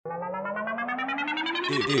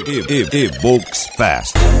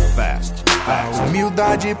EVOLKSFEST. A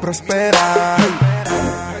humildade prospera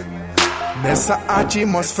nessa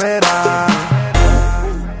atmosfera.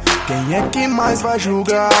 Quem é que mais vai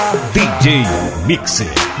julgar? DJ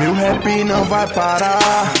Mixer. Meu rap não vai parar.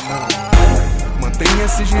 Mantenha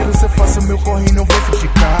sigilo, cê faça o meu corre, não vou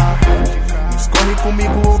criticar. Uns corre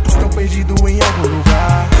comigo, outros tão perdidos em algum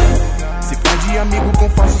lugar. Se faz de amigo com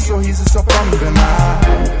falso sorriso só pra me enganar.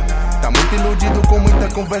 Tá muito iludido com muita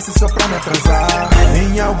conversa só pra me atrasar.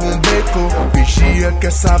 Em algum beco, vigia,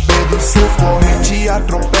 quer saber do seu corre. Te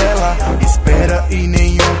atropela, espera e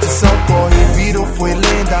nenhum te socorre. Virou, foi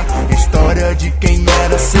lenda, história de quem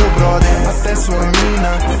era seu brother. Até sua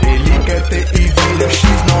mina, ele quer ter e vira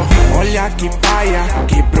X9. Olha que paia,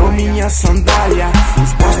 quebrou minha sandália.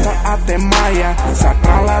 Exposta até maia, sai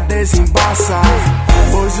pra lá desembaça.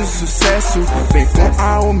 Pois o sucesso vem com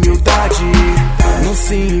a humildade. Não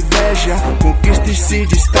se inveja, conquista e se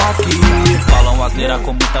destaque. Falam asneira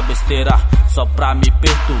com muita besteira, só pra me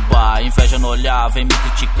perturbar. Inveja no olhar, vem me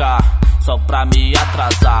criticar, só pra me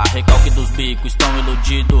atrasar. Recalque dos bicos, estão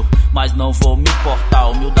iludidos, mas não vou me importar.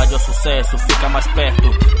 Humildade é o sucesso, fica mais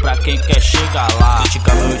perto pra quem quer chegar lá.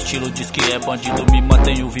 Critica meu estilo, diz que é bandido. Me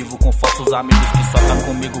mantenho vivo com falsos amigos que só tá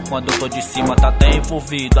comigo quando eu tô de cima. Tá até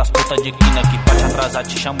envolvido, as putas de quina que pra te atrasar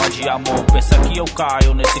te chama de amor. Pensa que eu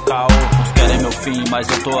caio nesse caô. Uns querem meu fim, mas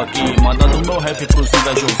eu tô aqui mandando meu rap pros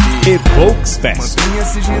inveja ouvir. EVOLKSFEST. Mantenha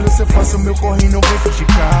sigilo, cê faça o meu corre, não vou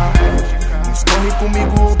criticar. Uns corre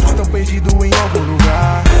comigo, outros tão perdidos em algum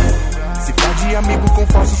lugar. Se faz de amigo com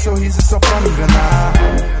falso sorriso só pra me enganar.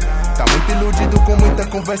 Tá muito iludido com muita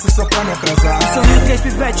conversa só pra me atrasar. Sou Rio 3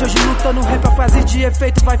 pivete, hoje lutando rap, a frase de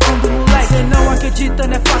efeito vai fundo, moleque. Cê não acredita,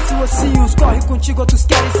 não é fácil assim. Uns corre contigo, outros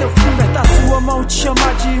querem seu fim. Aperta sua mão, te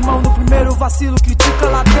chamar de irmão. No primeiro vacilo, critica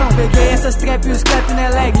ladrão. Peguei essas trap e os clap, né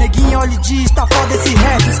leg. Neguinho olha e diz, tá foda esse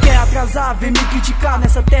rap. Os quer atrasar, vem me criticar.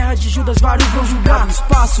 Nessa terra de Judas, vários vão julgar. Abre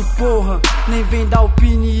espaço, porra, nem vem dar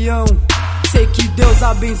opinião. Sei que Deus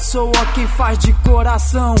abençoa quem faz de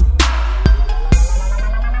coração.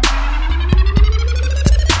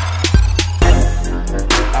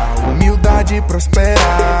 Humildade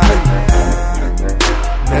prospera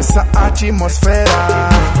nessa atmosfera.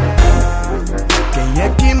 Quem é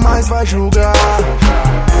que mais vai julgar?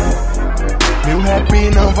 Meu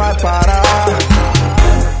rap não vai parar.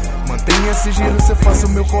 Mantenha sigilo, cê faça o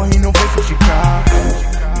meu corre, não vou criticar.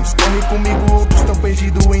 Uns corre comigo, outros tão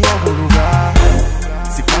perdidos em algum lugar.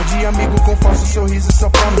 Se faz de amigo com falso sorriso só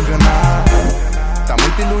pra me enganar. Tá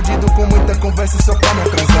muito iludido com muita conversa só pra me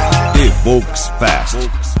atrasar. EVOLKSFEST.